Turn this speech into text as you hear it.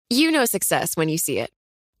You know success when you see it.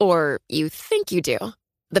 Or you think you do.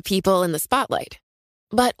 The people in the spotlight.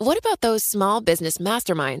 But what about those small business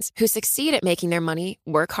masterminds who succeed at making their money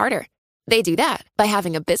work harder? They do that by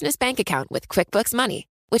having a business bank account with QuickBooks Money,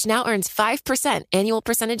 which now earns 5% annual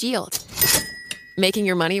percentage yield. Making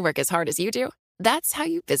your money work as hard as you do? That's how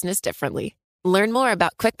you business differently. Learn more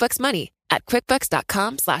about QuickBooks Money at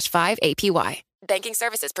quickbooks.com/5APY. Banking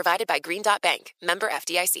services provided by Green Dot Bank. Member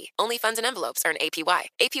FDIC. Only funds and envelopes earn APY.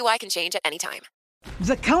 APY can change at any time.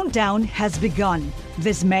 The countdown has begun.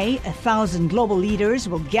 This May, 1,000 global leaders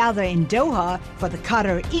will gather in Doha for the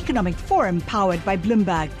Qatar Economic Forum powered by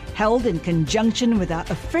Bloomberg, held in conjunction with our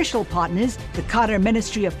official partners, the Qatar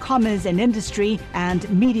Ministry of Commerce and Industry and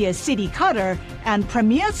Media City Qatar, and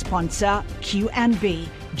premier sponsor QNB.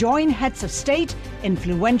 Join heads of state,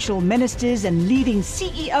 influential ministers, and leading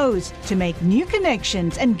CEOs to make new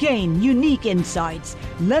connections and gain unique insights.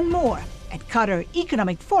 Learn more at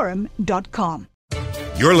QatarEconomicForum.com.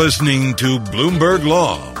 You're listening to Bloomberg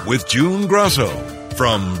Law with June Grasso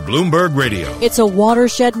from Bloomberg Radio. It's a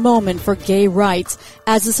watershed moment for gay rights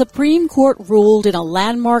as the Supreme Court ruled in a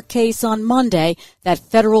landmark case on Monday that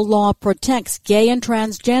federal law protects gay and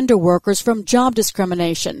transgender workers from job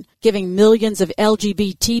discrimination, giving millions of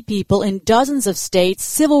LGBT people in dozens of states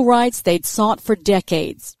civil rights they'd sought for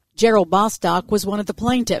decades. Gerald Bostock was one of the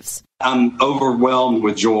plaintiffs. I'm overwhelmed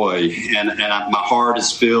with joy, and my heart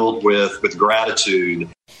is filled with gratitude.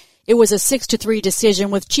 It was a 6-3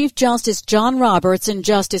 decision with Chief Justice John Roberts and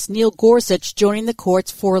Justice Neil Gorsuch joining the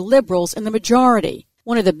court's 4 liberals in the majority.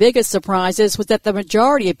 One of the biggest surprises was that the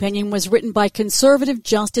majority opinion was written by conservative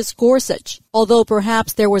Justice Gorsuch, although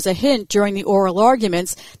perhaps there was a hint during the oral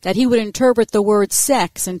arguments that he would interpret the word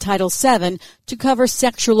sex in Title VII to cover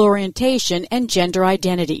sexual orientation and gender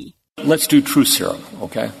identity. Let's do truth serum,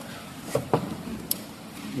 okay?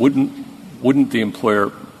 Wouldn't the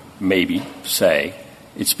employer maybe say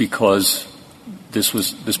it's because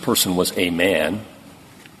this person was a man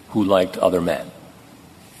who liked other men?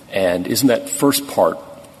 And isn't that first part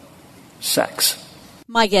sex?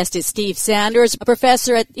 My guest is Steve Sanders, a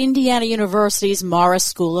professor at Indiana University's Morris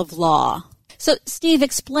School of Law. So, Steve,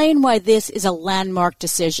 explain why this is a landmark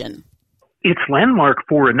decision. It's landmark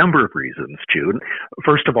for a number of reasons, June.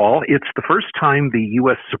 First of all, it's the first time the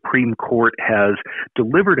U.S. Supreme Court has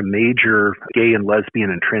delivered a major gay and lesbian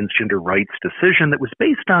and transgender rights decision that was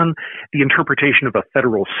based on the interpretation of a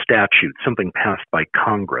federal statute, something passed by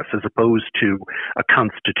Congress, as opposed to a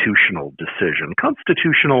constitutional decision.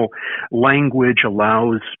 Constitutional language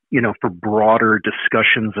allows, for broader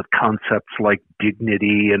discussions of concepts like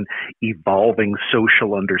dignity and evolving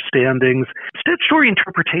social understandings. Statutory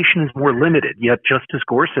interpretation is more limited, yet Justice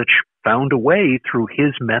Gorsuch found a way through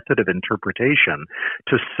his method of interpretation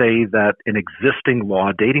to say that an existing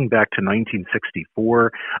law dating back to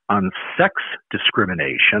 1964 on sex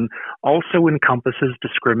discrimination also encompasses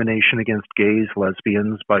discrimination against gays,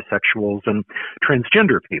 lesbians, bisexuals, and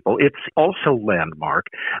transgender people. It's also landmark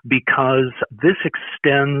because this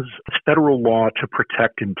extends federal law to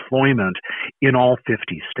protect employment in all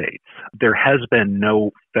 50 states. There has been no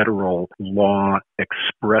federal law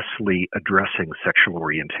expressly addressing sexual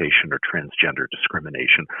orientation or transgender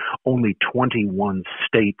discrimination. Only 21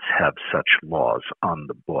 states have such laws on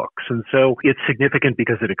the books. And so it's significant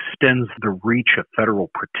because it extends the reach of federal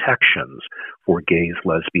protections for gays,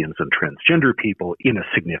 lesbians, and transgender people in a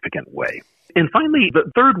significant way. And finally, the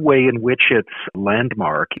third way in which it's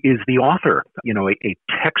landmark is the author, a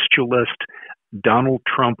textualist Donald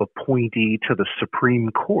Trump appointee to the Supreme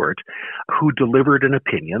Court who delivered an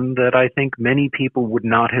opinion that I think many people would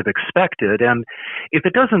not have expected. And if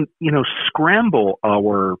it doesn't, scramble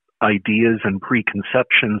our ideas and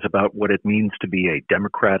preconceptions about what it means to be a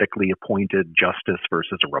democratically appointed justice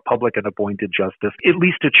versus a Republican appointed justice, at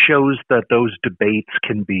least it shows that those debates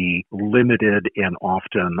can be limited and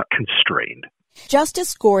often constrained.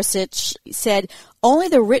 Justice Gorsuch said, only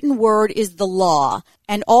the written word is the law,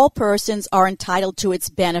 and all persons are entitled to its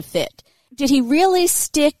benefit. Did he really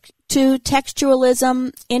stick to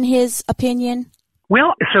textualism in his opinion?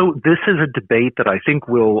 Well, so this is a debate that I think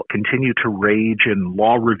will continue to rage in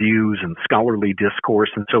law reviews and scholarly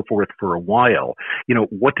discourse and so forth for a while.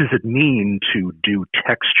 What does it mean to do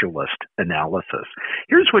textualist analysis?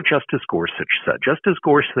 Here's what Justice Gorsuch said. Justice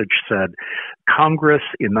Gorsuch said, Congress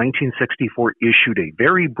in 1964 issued a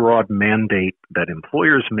very broad mandate that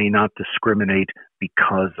employers may not discriminate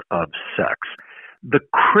because of sex. The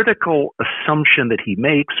critical assumption that he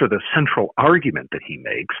makes, or the central argument that he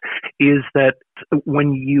makes, is that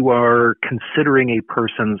When you are considering a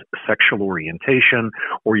person's sexual orientation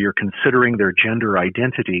or you're considering their gender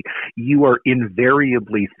identity, you are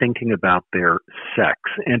invariably thinking about their sex.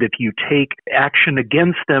 And if you take action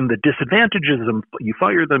against them that disadvantages them, you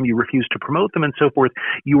fire them, you refuse to promote them, and so forth,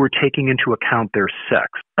 you are taking into account their sex.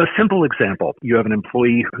 A simple example, you have an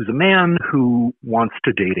employee who's a man who wants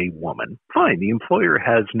to date a woman. Fine, the employer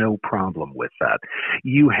has no problem with that.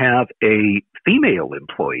 You have a female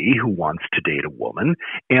employee who wants to date a woman,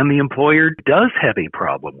 and the employer does have a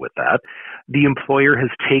problem with that. The employer has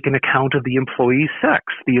taken account of the employee's sex.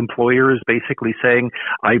 The employer is basically saying,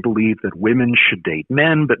 I believe that women should date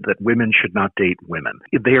men, but that women should not date women.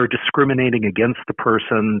 They are discriminating against the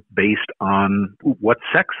person based on what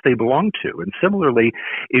sex they belong to. And similarly,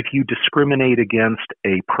 if you discriminate against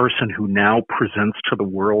a person who now presents to the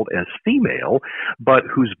world as female, but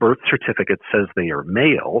whose birth certificate says they are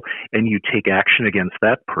male, and you take action against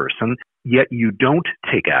that person, yet you don't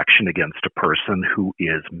take action against a person who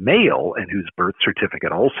is male and whose birth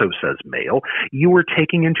certificate also says male, you are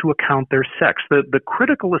taking into account their sex. The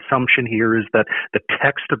critical assumption here is that the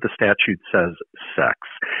text of the statute says sex,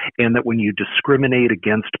 and that when you discriminate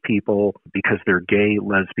against people because they're gay,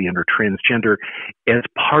 lesbian, or transgender, as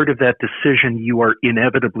part of that decision, you are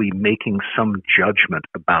inevitably making some judgment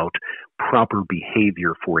about proper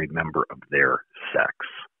behavior for a member of their sex.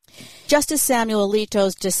 Justice Samuel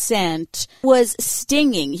Alito's dissent was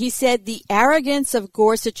stinging. He said the arrogance of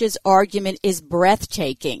Gorsuch's argument is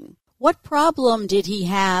breathtaking. What problem did he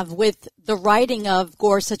have with the writing of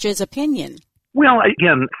Gorsuch's opinion? Well,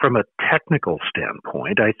 again, from a technical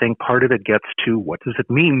standpoint, I think part of it gets to what does it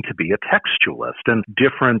mean to be a textualist? And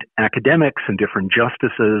different academics and different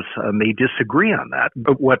justices may disagree on that.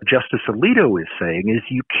 But what Justice Alito is saying is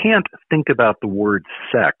you can't think about the word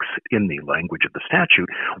sex in the language of the statute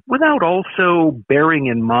without also bearing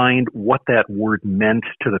in mind what that word meant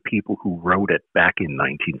to the people who wrote it back in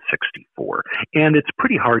 1964. And it's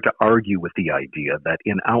pretty hard to argue with the idea that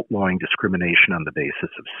in outlawing discrimination on the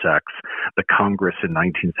basis of sex, the Congress in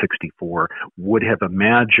 1964 would have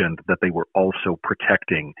imagined that they were also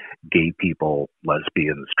protecting gay people,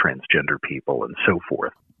 lesbians, transgender people, and so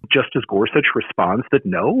forth. Justice Gorsuch responds that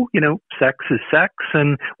no, sex is sex,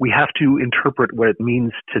 and we have to interpret what it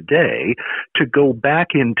means today. To go back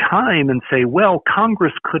in time and say, well,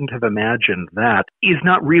 Congress couldn't have imagined that is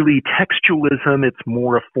not really textualism. It's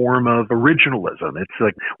more a form of originalism. It's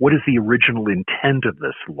like, what is the original intent of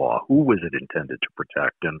this law? Who was it intended to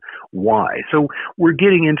protect and why? So we're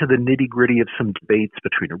getting into the nitty-gritty of some debates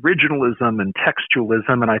between originalism and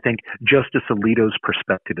textualism, and I think Justice Alito's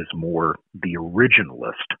perspective is more the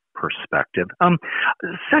originalist perspective.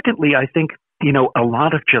 Secondly, I think, a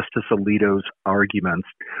lot of Justice Alito's arguments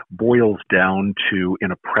boils down to,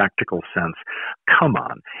 in a practical sense, come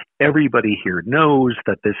on, everybody here knows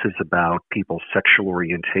that this is about people's sexual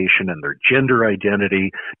orientation and their gender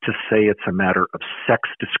identity. To say it's a matter of sex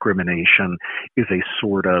discrimination is a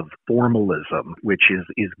sort of formalism, which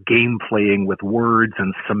is game playing with words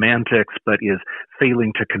and semantics, but is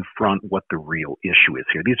failing to confront what the real issue is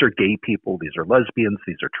here. These are gay people, these are lesbians,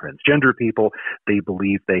 these are transgender people. They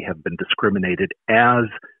believe they have been discriminated as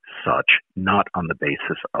such, not on the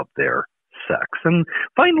basis of their sex. And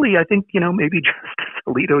finally, I think, maybe Justice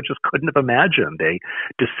Alito just couldn't have imagined a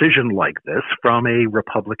decision like this from a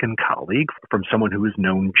Republican colleague, from someone who is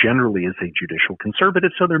known generally as a judicial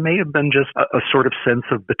conservative. So there may have been just a sort of sense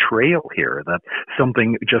of betrayal here, that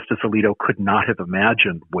something Justice Alito could not have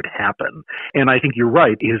imagined would happen. And I think you're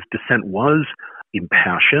right. His dissent was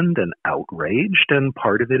impassioned and outraged, and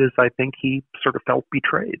part of it is I think he sort of felt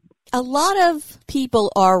betrayed. A lot of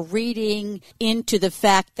people are reading into the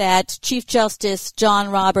fact that Chief Justice John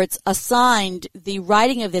Roberts assigned the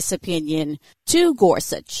writing of this opinion to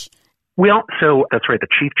Gorsuch. Well, so that's right. The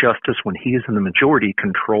Chief Justice, when he is in the majority,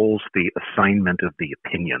 controls the assignment of the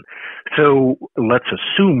opinion. So let's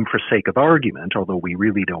assume, for sake of argument, although we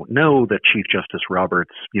really don't know, that Chief Justice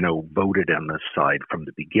Roberts, voted on this side from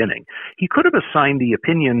the beginning. He could have assigned the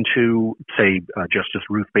opinion to, say, Justice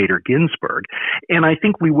Ruth Bader Ginsburg, and I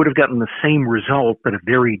think we would have gotten the same result, but a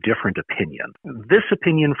very different opinion. This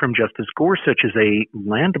opinion from Justice Gorsuch is a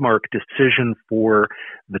landmark decision for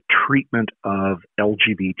the treatment of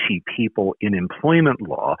LGBT people in employment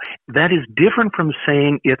law. That is different from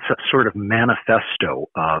saying it's a sort of manifesto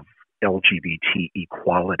of LGBT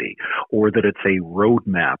equality, or that it's a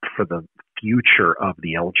roadmap for the future of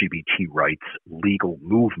the LGBT rights legal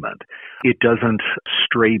movement. It doesn't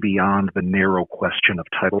stray beyond the narrow question of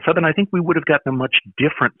Title VII. I think we would have gotten a much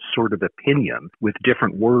different sort of opinion with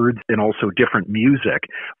different words and also different music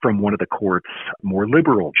from one of the court's more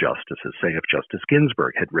liberal justices. Say if Justice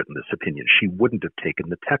Ginsburg had written this opinion, she wouldn't have taken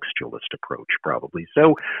the textualist approach probably.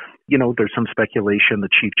 So, there's some speculation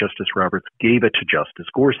that Chief Justice Roberts gave it to Justice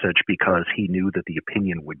Gorsuch because he knew that the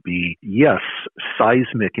opinion would be, yes,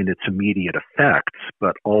 seismic in its immediate effects,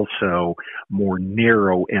 but also more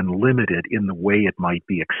narrow and limited in the way it might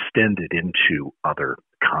be extended into other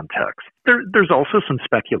contexts. There's also some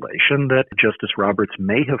speculation that Justice Roberts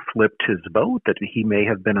may have flipped his vote, that he may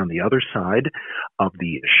have been on the other side of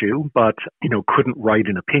the issue, but, couldn't write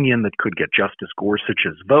an opinion that could get Justice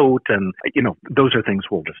Gorsuch's vote. And, those are things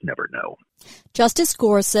we'll just never know. Justice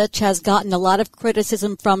Gorsuch has gotten a lot of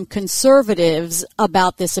criticism from conservatives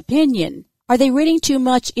about this opinion. Are they reading too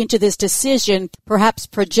much into this decision, perhaps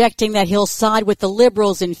projecting that he'll side with the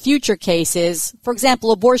liberals in future cases, for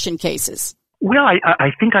example, abortion cases? Well,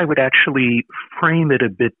 I think I would actually frame it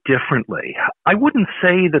a bit differently. I wouldn't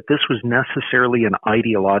say that this was necessarily an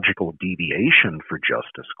ideological deviation for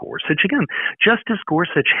Justice Gorsuch. Again, Justice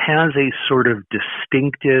Gorsuch has a sort of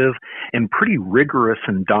distinctive and pretty rigorous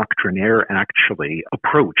and doctrinaire, actually,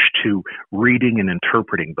 approach to reading and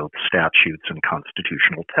interpreting both statutes and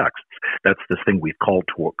constitutional texts. That's this thing we've called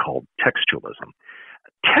textualism.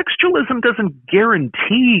 Textualism doesn't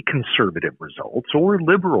guarantee conservative results or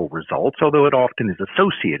liberal results, although it often is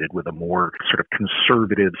associated with a more sort of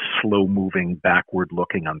conservative, slow-moving,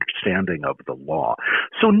 backward-looking understanding of the law.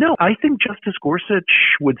 So no, I think Justice Gorsuch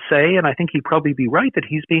would say, and I think he'd probably be right, that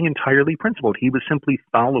he's being entirely principled. He was simply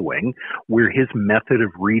following where his method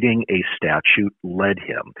of reading a statute led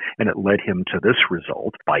him, and it led him to this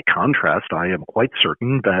result. By contrast, I am quite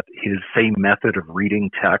certain that his same method of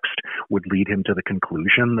reading text would lead him to the conclusion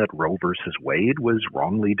that Roe versus Wade was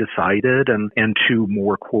wrongly decided and to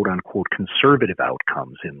more quote-unquote conservative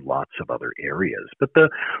outcomes in lots of other areas. But the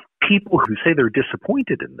people who say they're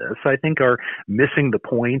disappointed in this, I think, are missing the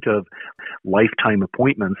point of lifetime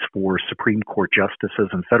appointments for Supreme Court justices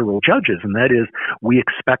and federal judges, and that is we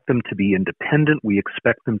expect them to be independent. We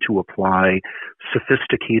expect them to apply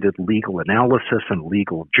sophisticated legal analysis and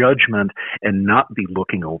legal judgment and not be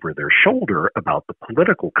looking over their shoulder about the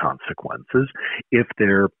political consequences if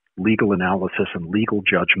their legal analysis and legal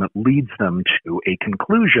judgment leads them to a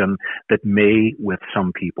conclusion that may, with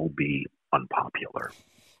some people, be unpopular.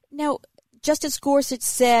 Now, Justice Gorsuch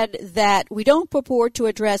said that we don't purport to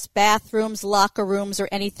address bathrooms, locker rooms, or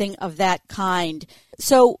anything of that kind.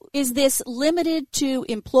 So is this limited to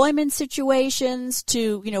employment situations,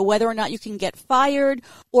 to, whether or not you can get fired,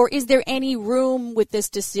 or is there any room with this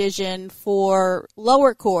decision for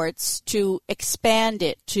lower courts to expand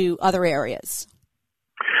it to other areas?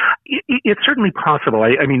 It's certainly possible.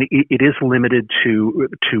 I mean, it is limited to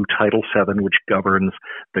Title VII, which governs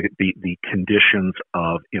the conditions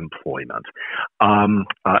of employment.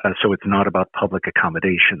 So it's not about public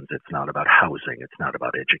accommodations. It's not about housing. It's not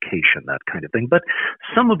about education, that kind of thing. But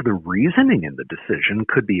some of the reasoning in the decision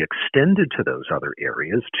could be extended to those other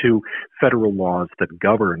areas, to federal laws that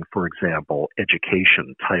govern, for example,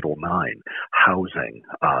 education, Title IX, housing,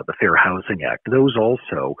 the Fair Housing Act. Those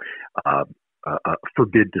also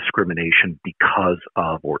forbid discrimination because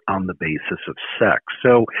of or on the basis of sex.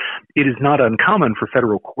 So it is not uncommon for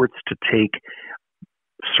federal courts to take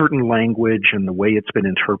certain language and the way it's been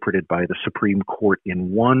interpreted by the Supreme Court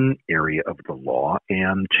in one area of the law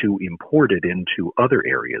and to import it into other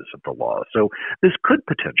areas of the law. So this could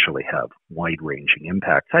potentially have wide-ranging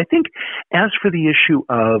impacts. I think as for the issue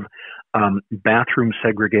of bathroom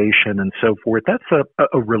segregation and so forth, that's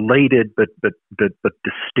a related but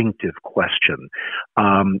distinctive question.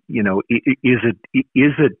 Is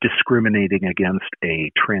it discriminating against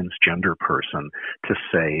a transgender person to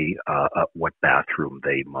say what bathroom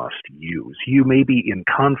they must use? You may be in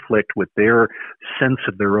conflict with their sense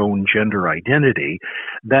of their own gender identity.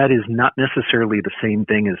 That is not necessarily the same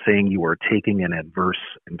thing as saying you are taking an adverse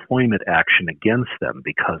employment action against them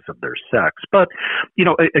because of their sex. But,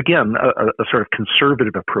 again, a sort of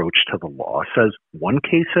conservative approach to the law says one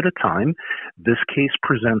case at a time. This case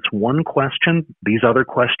presents one question. These other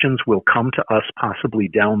questions will come to us possibly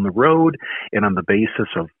down the road, and on the basis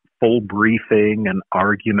of full briefing and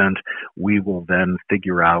argument, we will then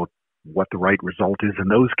figure out what the right result is in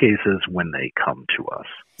those cases when they come to us.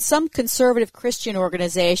 Some conservative Christian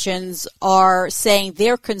organizations are saying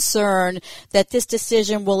they're concerned that this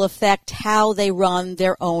decision will affect how they run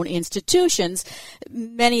their own institutions,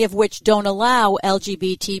 many of which don't allow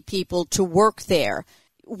LGBT people to work there.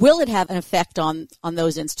 will it have an effect on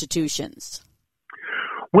those institutions?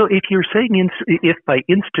 Well, if you're saying if by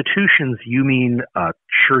institutions you mean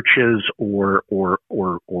churches or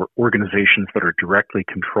organizations that are directly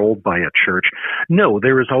controlled by a church, no,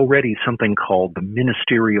 there is already something called the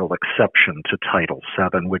ministerial exception to Title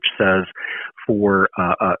VII, which says for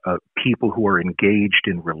people who are engaged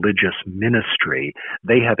in religious ministry,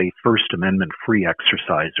 they have a First Amendment free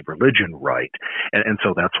exercise of religion right, and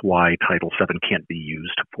so that's why Title VII can't be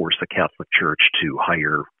used to force the Catholic Church to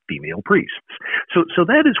hire female priests. So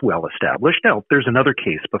that is well established. Now, there's another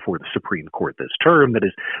case before the Supreme Court this term that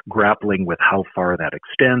is grappling with how far that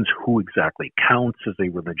extends, who exactly counts as a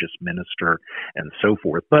religious minister, and so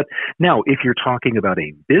forth. But now, if you're talking about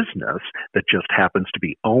a business that just happens to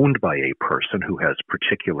be owned by a person who has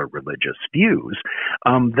particular religious views,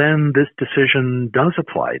 then this decision does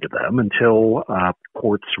apply to them until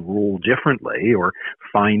courts rule differently or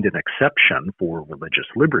find an exception for religious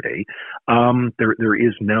liberty. There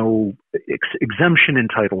is no exemption in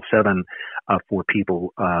Title VII for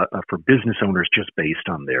people, for business owners just based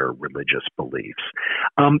on their religious beliefs.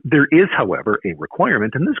 There is, however, a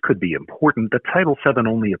requirement, and this could be important, that Title VII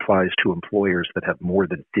only applies to employers that have more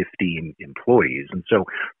than 15 employees. And so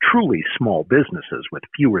truly small businesses with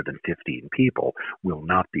fewer than 15 people will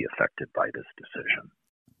not be affected by this decision.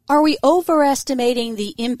 Are we overestimating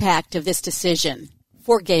the impact of this decision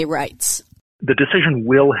for gay rights? The decision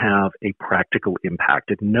will have a practical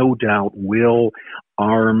impact. It no doubt will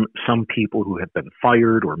arm some people who have been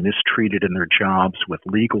fired or mistreated in their jobs with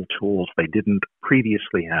legal tools they didn't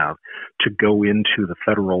previously have to go into the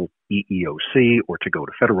federal EEOC or to go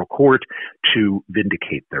to federal court to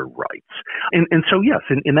vindicate their rights. And so, yes,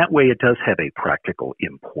 in that way, it does have a practical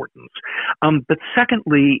importance. But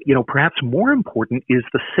secondly, perhaps more important is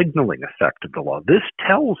the signaling effect of the law. This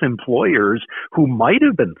tells employers who might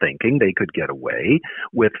have been thinking they could get away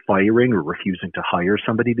with firing or refusing to hire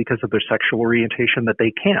somebody because of their sexual orientation that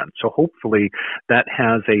they can. So hopefully that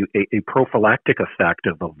has a prophylactic effect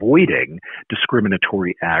of avoiding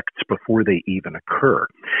discriminatory acts before they even occur.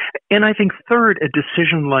 And I think third, a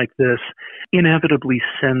decision like this inevitably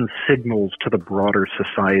sends signals to the broader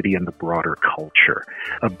society and the broader culture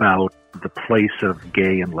about the place of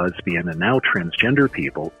gay and lesbian and now transgender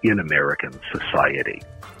people in American society.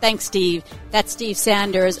 Thanks, Steve. That's Steve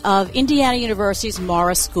Sanders of Indiana University's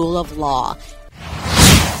Morris School of Law.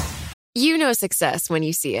 You know success when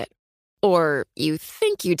you see it. Or you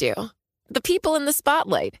think you do. The people in the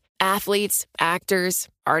spotlight. Athletes, actors,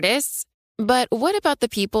 artists. But what about the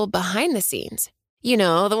people behind the scenes? You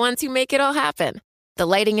know, the ones who make it all happen. The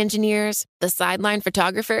lighting engineers, the sideline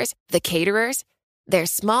photographers, the caterers. They're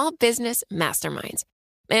small business masterminds.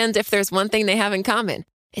 And if there's one thing they have in common,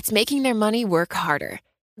 it's making their money work harder.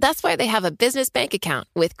 That's why they have a business bank account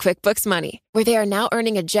with QuickBooks Money, where they are now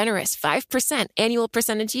earning a generous 5% annual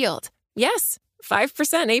percentage yield. Yes,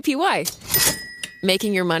 5% APY.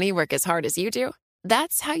 Making your money work as hard as you do?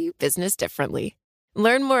 That's how you business differently.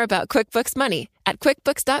 Learn more about QuickBooks Money at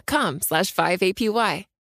quickbooks.com/5APY.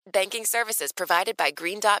 Banking services provided by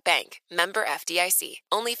Green Dot Bank, member FDIC.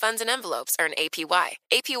 Only funds and envelopes earn APY.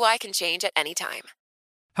 APY can change at any time.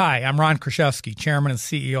 Hi, I'm Ron Kraszewski, Chairman and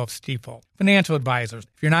CEO of Stifel. Financial advisors,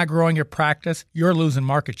 if you're not growing your practice, you're losing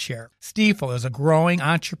market share. Stifel is a growing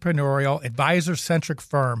entrepreneurial, advisor-centric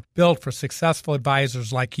firm built for successful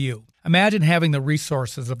advisors like you. Imagine having the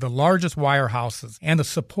resources of the largest wirehouses and the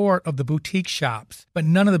support of the boutique shops, but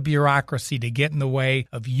none of the bureaucracy to get in the way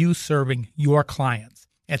of you serving your clients.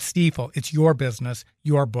 At Stifel, it's your business,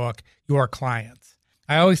 your book, your clients.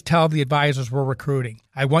 I always tell the advisors we're recruiting,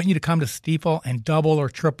 I want you to come to Stifel and double or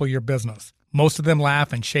triple your business. Most of them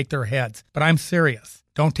laugh and shake their heads, but I'm serious.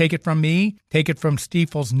 Don't take it from me. Take it from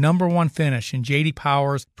Stifel's #1 finish in J.D.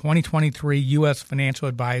 Power's 2023 U.S. Financial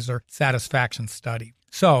Advisor Satisfaction Study.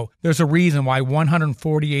 So, there's a reason why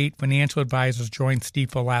 148 financial advisors joined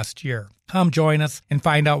Stifel last year. Come join us and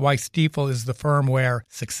find out why Stifel is the firm where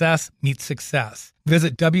success meets success.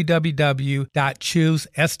 Visit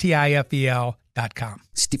www.choosestifel.com.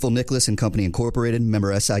 Stifel Nicholas and Company Incorporated,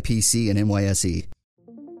 member SIPC and NYSE.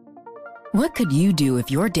 What could you do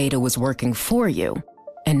if your data was working for you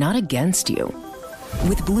and not against you?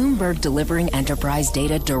 With Bloomberg delivering enterprise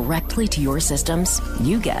data directly to your systems,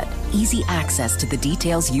 you get easy access to the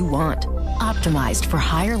details you want, optimized for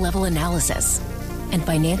higher-level analysis, and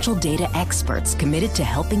financial data experts committed to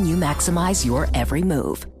helping you maximize your every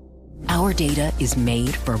move. Our data is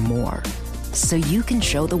made for more, so you can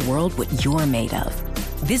show the world what you're made of.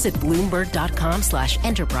 Visit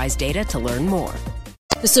Bloomberg.com/enterprise data to learn more.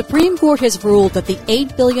 The Supreme Court has ruled that the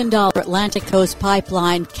 $8 billion Atlantic Coast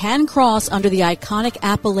Pipeline can cross under the iconic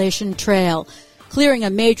Appalachian Trail. clearing a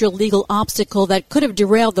major legal obstacle that could have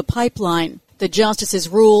derailed the pipeline. The justices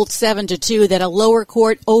ruled 7-2 that a lower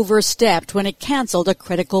court overstepped when it canceled a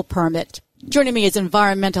critical permit. Joining me is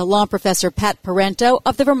environmental law professor Pat Parento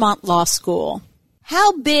of the Vermont Law School.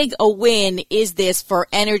 How big a win is this for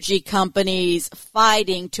energy companies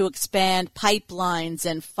fighting to expand pipelines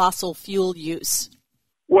and fossil fuel use?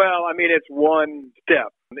 Well, I mean, it's one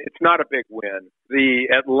step. It's not a big win. The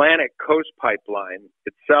Atlantic Coast Pipeline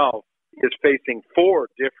itself is facing 4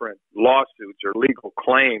 different lawsuits or legal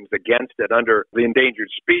claims against it under the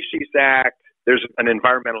Endangered Species Act. There's an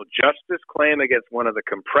environmental justice claim against one of the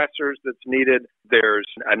compressors that's needed. There's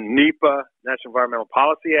a NEPA, National Environmental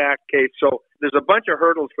Policy Act case. So there's a bunch of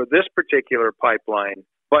hurdles for this particular pipeline,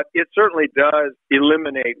 but it certainly does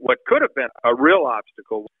eliminate what could have been a real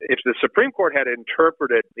obstacle. If the Supreme Court had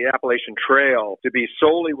interpreted the Appalachian Trail to be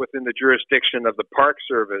solely within the jurisdiction of the Park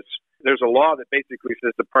Service, there's a law that basically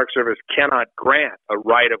says the Park Service cannot grant a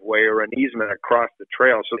right-of-way or an easement across the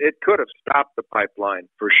trail. So it could have stopped the pipeline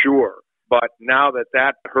for sure. But now that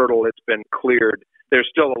that hurdle has been cleared, there's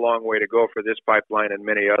still a long way to go for this pipeline and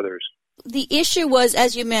many others. The issue was,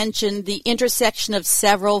 as you mentioned, the intersection of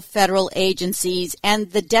several federal agencies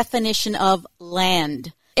and the definition of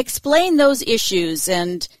land. Explain those issues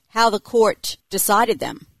and how the court decided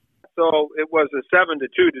them. So it was a 7-2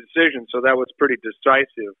 decision, so that was pretty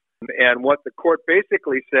decisive. And what the court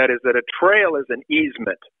basically said is that a trail is an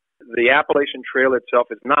easement. The Appalachian Trail itself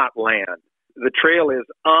is not land. The trail is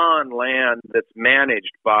on land that's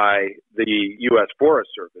managed by the U.S. Forest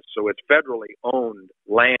Service, so it's federally owned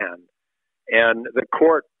land. And the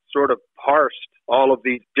court sort of parsed all of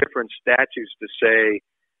these different statutes to say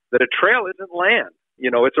that a trail isn't land.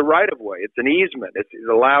 You know, it's a right-of-way. It's an easement. It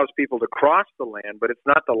allows people to cross the land, but it's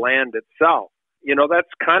not the land itself. You know,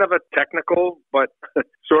 that's kind of a technical but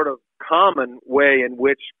sort of common way in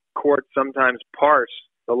which courts sometimes parse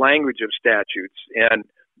the language of statutes. And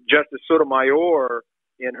Justice Sotomayor,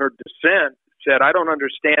 in her dissent, said, I don't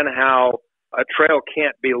understand how a trail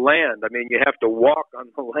can't be land. I mean, you have to walk on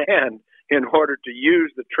the land in order to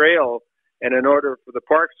use the trail, and in order for the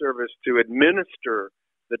Park Service to administer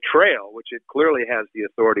the trail, which it clearly has the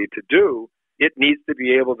authority to do, it needs to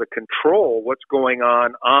be able to control what's going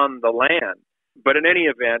on the land. But in any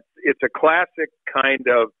event, it's a classic kind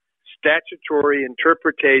of statutory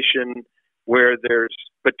interpretation where there's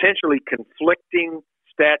potentially conflicting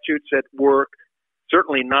statutes at work,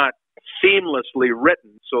 certainly not seamlessly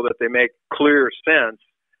written so that they make clear sense.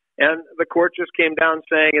 And the court just came down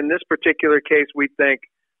saying, in this particular case, we think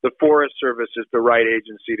the Forest Service is the right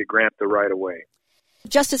agency to grant the right-of-way.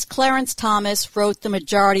 Justice Clarence Thomas wrote the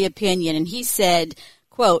majority opinion, and he said,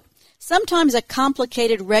 quote, sometimes a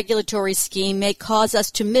complicated regulatory scheme may cause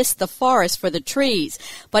us to miss the forest for the trees,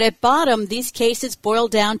 but at bottom, these cases boil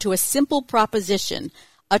down to a simple proposition.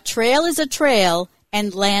 A trail is a trail,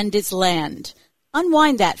 and land is land.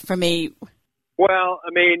 Unwind that for me. Well,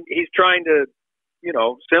 I mean, he's trying to,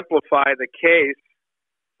 simplify the case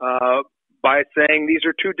by saying these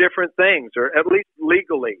are two different things, or at least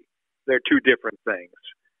legally, they're two different things.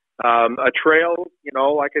 A trail,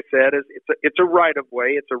 like I said, it's a right-of-way.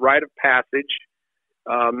 It's a right of passage.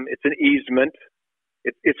 It's an easement.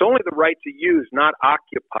 It's only the right to use, not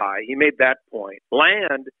occupy. He made that point.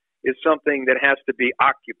 Land is something that has to be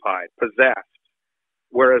occupied, possessed.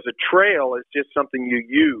 Whereas a trail is just something you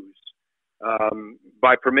use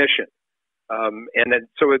by permission.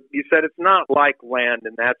 He said it's not like land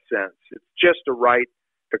in that sense. It's just a right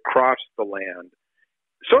to cross the land.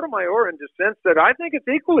 Sotomayor in dissent said, I think it's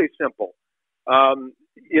equally simple.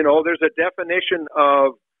 There's a definition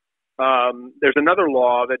of, there's another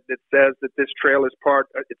law that says that this trail is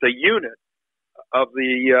it's a unit of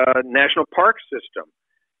the National Park System.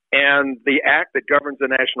 And the act that governs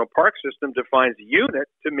the National Park System defines unit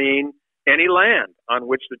to mean any land on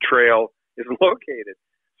which the trail is located.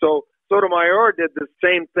 So Sotomayor did the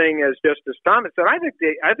same thing as Justice Thomas said. I think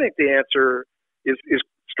the answer is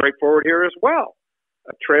straightforward here as well.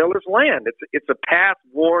 A trail is land. It's a path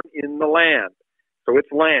worn in the land. So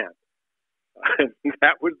it's land.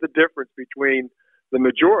 That was the difference between the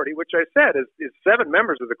majority, which I said is 7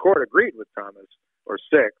 members of the court agreed with Thomas, or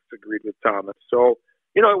 6 agreed with Thomas. So,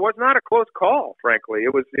 it was not a close call, frankly.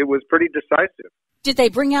 It was pretty decisive. Did they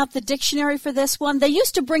bring out the dictionary for this one? They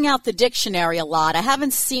used to bring out the dictionary a lot. I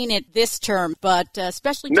haven't seen it this term, but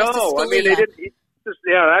especially Justice Scalia. No, I mean, they did.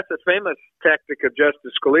 That's a famous tactic of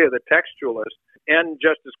Justice Scalia, the textualist, and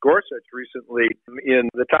Justice Gorsuch recently in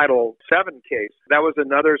the Title VII case. That was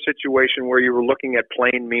another situation where you were looking at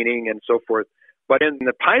plain meaning and so forth. But in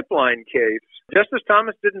the pipeline case, Justice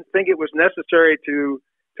Thomas didn't think it was necessary to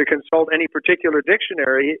to consult any particular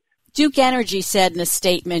dictionary. Duke Energy said in a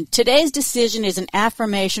statement, today's decision is an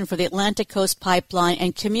affirmation for the Atlantic Coast Pipeline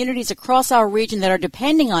and communities across our region that are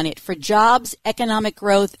depending on it for jobs, economic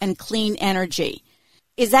growth, and clean energy.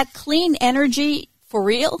 Is that clean energy for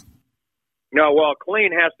real? No, well,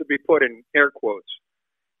 clean has to be put in air quotes.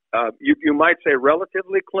 You might say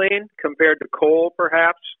relatively clean compared to coal,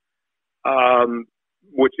 perhaps,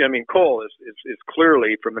 which, I mean, coal is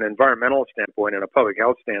clearly, from an environmental standpoint and a public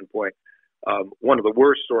health standpoint, one of the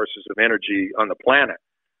worst sources of energy on the planet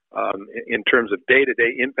in terms of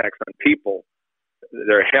day-to-day impacts on people,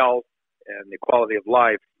 their health, and the quality of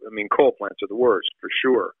life. I mean, coal plants are the worst, for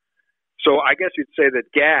sure. So I guess you'd say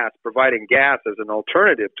that gas, providing gas as an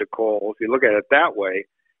alternative to coal, if you look at it that way,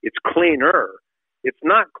 it's cleaner. It's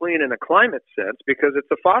not clean in a climate sense because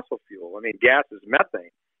it's a fossil fuel. I mean, gas is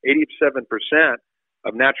methane. 87%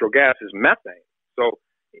 of natural gas is methane. So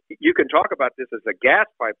you can talk about this as a gas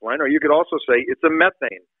pipeline, or you could also say it's a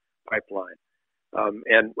methane pipeline.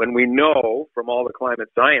 And when we know from all the climate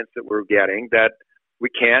science that we're getting that we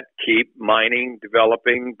can't keep mining,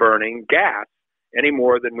 developing, burning gas any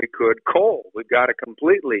more than we could coal. We've got to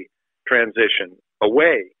completely transition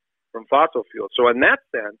away from fossil fuels. So in that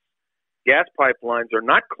sense, gas pipelines are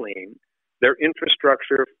not clean. They're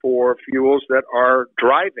infrastructure for fuels that are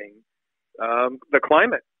driving the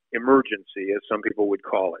climate emergency, as some people would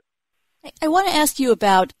call it. I want to ask you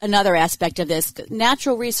about another aspect of this.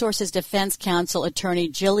 Natural Resources Defense Council attorney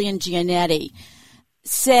Jillian Giannetti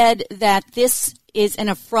said that this is an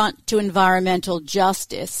affront to environmental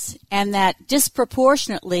justice and that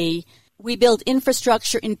disproportionately we build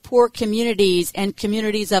infrastructure in poor communities and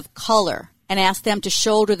communities of color and ask them to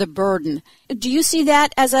shoulder the burden. Do you see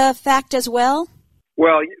that as a fact as well?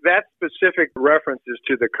 Well, that specific reference is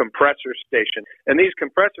to the compressor station. And these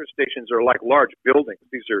compressor stations are like large buildings.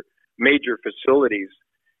 These are major facilities.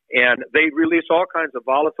 And they release all kinds of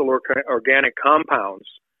volatile organic compounds,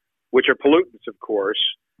 which are pollutants, of course,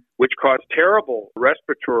 which cause terrible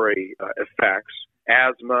respiratory effects,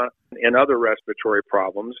 asthma, and other respiratory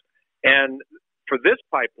problems. And for this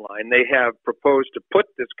pipeline, they have proposed to put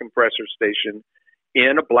this compressor station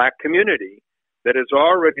in a black community that is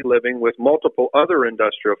already living with multiple other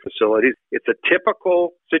industrial facilities. It's a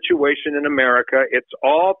typical situation in America. It's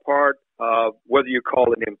all part of, whether you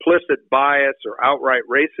call it implicit bias or outright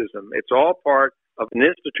racism, it's all part of an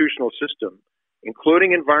institutional system,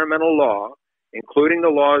 including environmental law, including the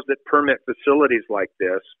laws that permit facilities like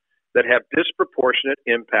this that have disproportionate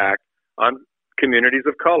impact on communities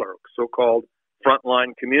of color, so-called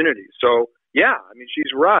frontline communities. So, yeah, I mean,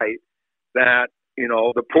 she's right that, you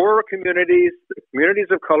know, the poorer communities, the communities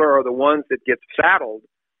of color are the ones that get saddled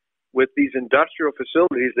with these industrial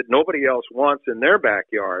facilities that nobody else wants in their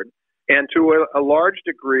backyard, and to a large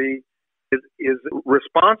degree is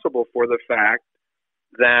responsible for the fact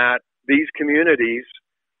that these communities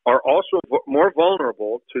are also more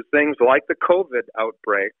vulnerable to things like the COVID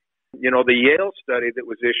outbreak. You know, the Yale study that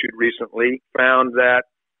was issued recently found that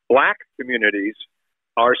black communities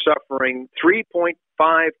are suffering 3.5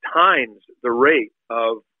 times the rate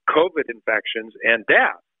of COVID infections and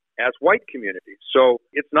death as white communities. So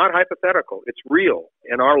it's not hypothetical. It's real.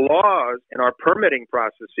 And our laws and our permitting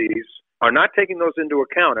processes are not taking those into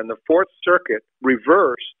account. And the Fourth Circuit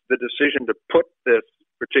reversed the decision to put this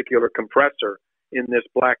particular compressor in this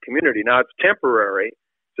black community. Now, it's temporary.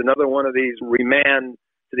 It's another one of these remand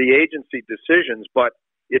to the agency decisions, but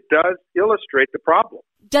it does illustrate the problem.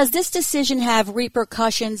 Does this decision have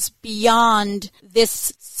repercussions beyond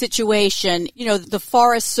this situation, you know, the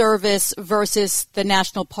Forest Service versus the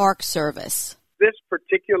National Park Service? This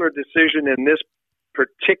particular decision in this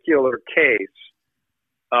particular case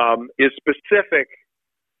is specific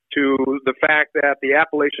to the fact that the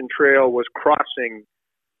Appalachian Trail was crossing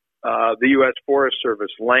the U.S. Forest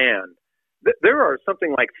Service land. There are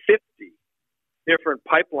something like 50 different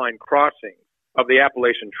pipeline crossings of the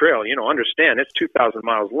Appalachian Trail. You know, understand, it's 2,000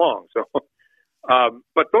 miles long. So,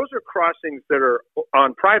 but those are crossings that are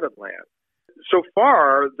on private land. So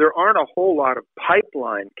far, there aren't a whole lot of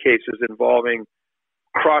pipeline cases involving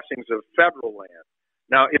crossings of federal land.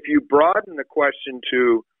 Now, if you broaden the question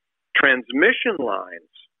to transmission lines,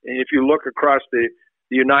 and if you look across the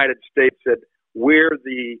United States at where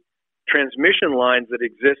the transmission lines that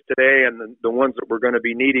exist today and the ones that we're going to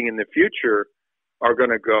be needing in the future are going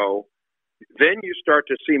to go, then you start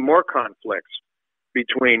to see more conflicts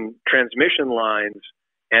between transmission lines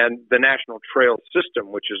and the National Trail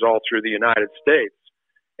System, which is all through the United States.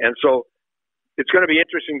 And so it's going to be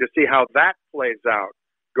interesting to see how that plays out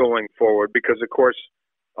going forward, because, of course,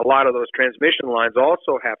 a lot of those transmission lines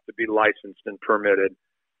also have to be licensed and permitted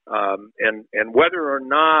And whether or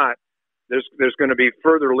not there's going to be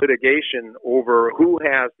further litigation over who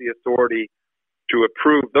has the authority to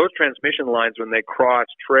approve those transmission lines when they cross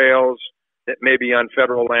trails that may be on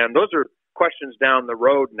federal land. Those are questions down the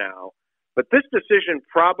road now. But this decision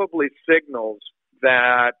probably signals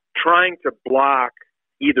that trying to block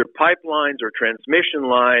either pipelines or transmission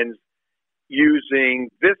lines using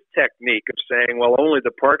this technique of saying, well, only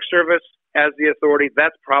the Park Service has the authority,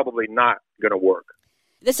 that's probably not going to work.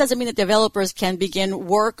 This doesn't mean that developers can begin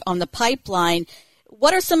work on the pipeline.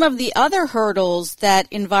 What are some of the other hurdles that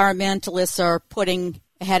environmentalists are putting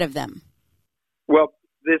ahead of them? Well,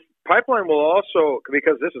 this pipeline will also,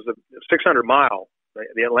 because this is a 600-mile,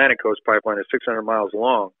 the Atlantic Coast Pipeline is 600 miles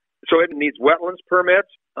long, so it needs wetlands permits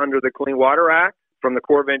under the Clean Water Act from the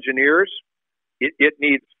Corps of Engineers. It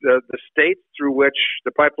needs the states through which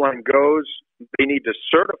the pipeline goes, they need to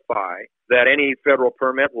certify that any federal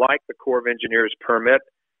permit, like the Corps of Engineers permit,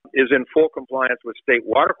 is in full compliance with state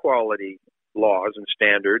water quality laws and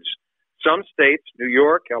standards. Some states, New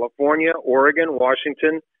York, California, Oregon,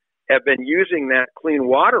 Washington, have been using that Clean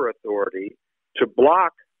Water Authority to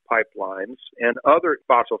block pipelines and other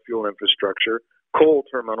fossil fuel infrastructure, coal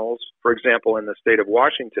terminals, for example, in the state of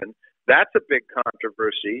Washington. That's a big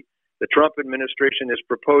controversy. The Trump administration is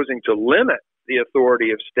proposing to limit the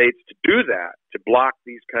authority of states to do that, to block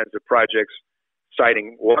these kinds of projects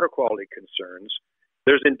citing water quality concerns.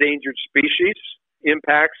 There's endangered species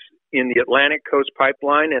impacts in the Atlantic Coast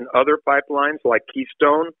Pipeline and other pipelines like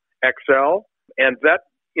Keystone XL, and that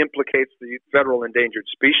implicates the Federal Endangered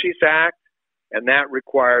Species Act, and that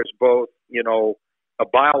requires both, a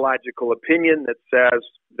biological opinion that says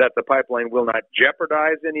that the pipeline will not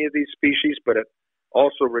jeopardize any of these species, but it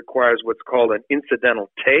also requires what's called an incidental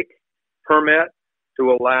take permit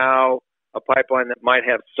to allow a pipeline that might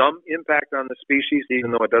have some impact on the species,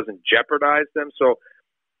 even though it doesn't jeopardize them. So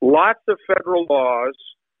lots of federal laws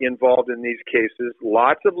involved in these cases,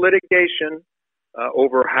 lots of litigation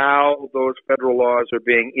over how those federal laws are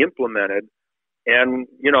being implemented. And,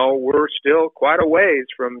 we're still quite a ways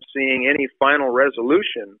from seeing any final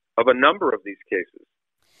resolution of a number of these cases.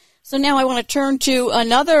 So now I want to turn to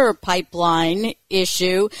another pipeline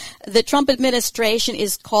issue. The Trump administration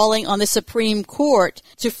is calling on the Supreme Court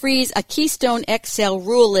to freeze a Keystone XL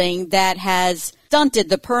ruling that has stunted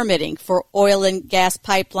the permitting for oil and gas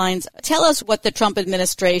pipelines. Tell us what the Trump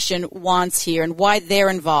administration wants here and why they're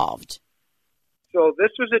involved. So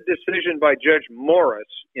this was a decision by Judge Morris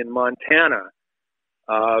in Montana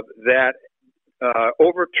that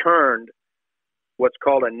overturned what's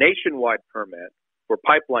called a nationwide permit for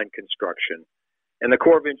pipeline construction. And the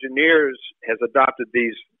Corps of Engineers has adopted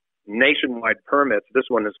these nationwide permits, this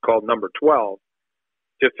one is called number 12,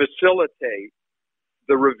 to facilitate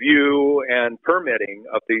the review and permitting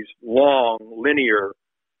of these long, linear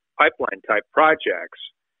pipeline-type projects.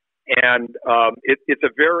 And it's a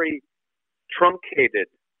very truncated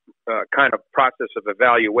kind of process of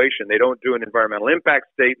evaluation. They don't do an environmental impact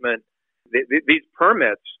statement. These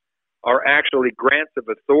permits are actually grants of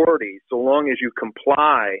authority so long as you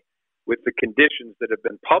comply with the conditions that have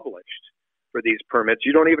been published for these permits.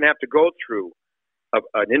 You don't even have to go through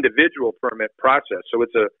an individual permit process. So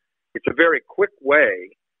it's a very quick way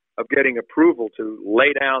of getting approval to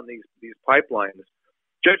lay down these pipelines.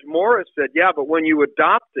 Judge Morris said, yeah, but when you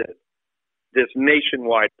adopted this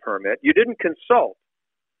nationwide permit, you didn't consult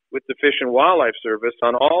with the Fish and Wildlife Service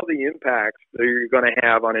on all the impacts that you're going to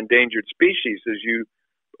have on endangered species as you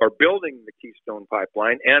are building the Keystone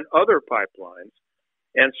Pipeline and other pipelines.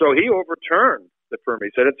 And so he overturned the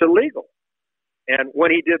permit. He said it's illegal. And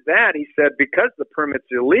when he did that, he said, because the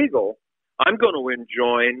permit's illegal, I'm going to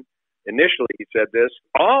enjoin, initially he said this,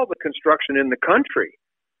 all the construction in the country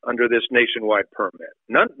under this nationwide permit.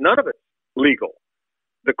 None of it's legal.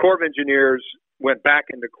 The Corps of Engineers went back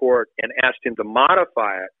into court and asked him to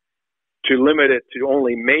modify it to limit it to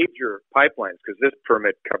only major pipelines, because this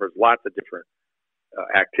permit covers lots of different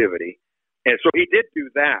activity. And so he did do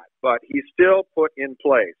that, but he still put in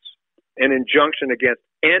place an injunction against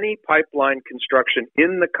any pipeline construction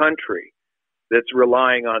in the country that's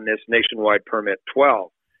relying on this nationwide permit 12.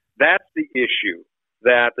 That's the issue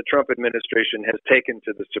that the Trump administration has taken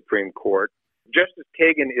to the Supreme Court. Justice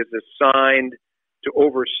Kagan is assigned to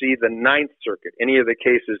oversee the Ninth Circuit, any of the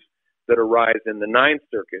cases that arise in the Ninth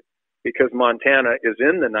Circuit, because Montana is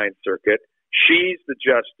in the Ninth Circuit. She's the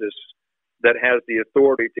justice that has the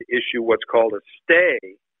authority to issue what's called a stay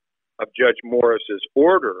of Judge Morris's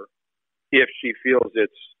order if she feels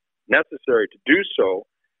it's necessary to do so.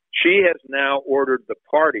 She has now ordered the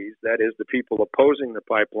parties, that is the people opposing the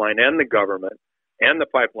pipeline and the government and the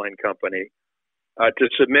pipeline company, to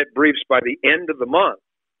submit briefs by the end of the month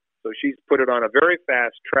So she's put it on a very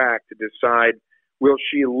fast track to decide, will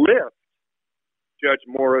she lift Judge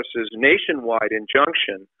Morris's nationwide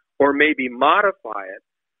injunction or maybe modify it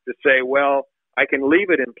to say, well, I can leave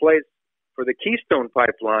it in place for the Keystone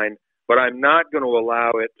Pipeline, but I'm not going to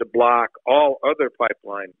allow it to block all other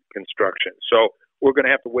pipeline construction. So we're going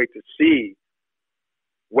to have to wait to see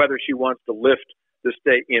whether she wants to lift the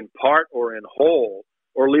stay in part or in whole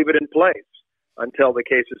or leave it in place until the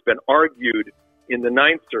case has been argued in the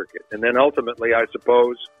Ninth Circuit. And then ultimately, I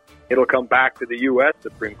suppose, it'll come back to the U.S.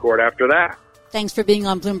 Supreme Court after that. Thanks for being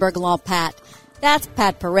on Bloomberg Law, Pat. That's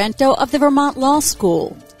Pat Parento of the Vermont Law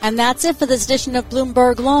School. And that's it for this edition of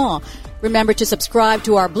Bloomberg Law. Remember to subscribe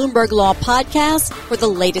to our Bloomberg Law podcast for the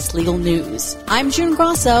latest legal news. I'm June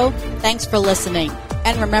Grosso. Thanks for listening.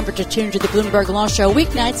 And remember to tune to the Bloomberg Law Show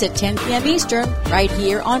weeknights at 10 p.m. Eastern, right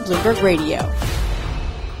here on Bloomberg Radio.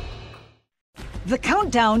 The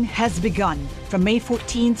countdown has begun. From May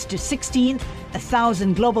 14th to 16th,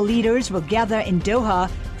 1,000 global leaders will gather in Doha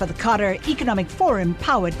for the Qatar Economic Forum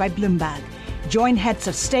powered by Bloomberg. Join heads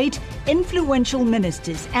of state, influential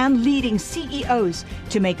ministers, and leading CEOs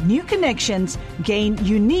to make new connections, gain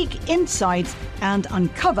unique insights, and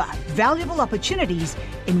uncover valuable opportunities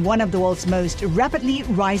in one of the world's most rapidly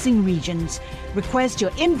rising regions. Request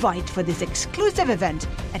your invite for this exclusive event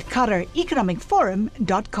at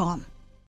QatarEconomicForum.com.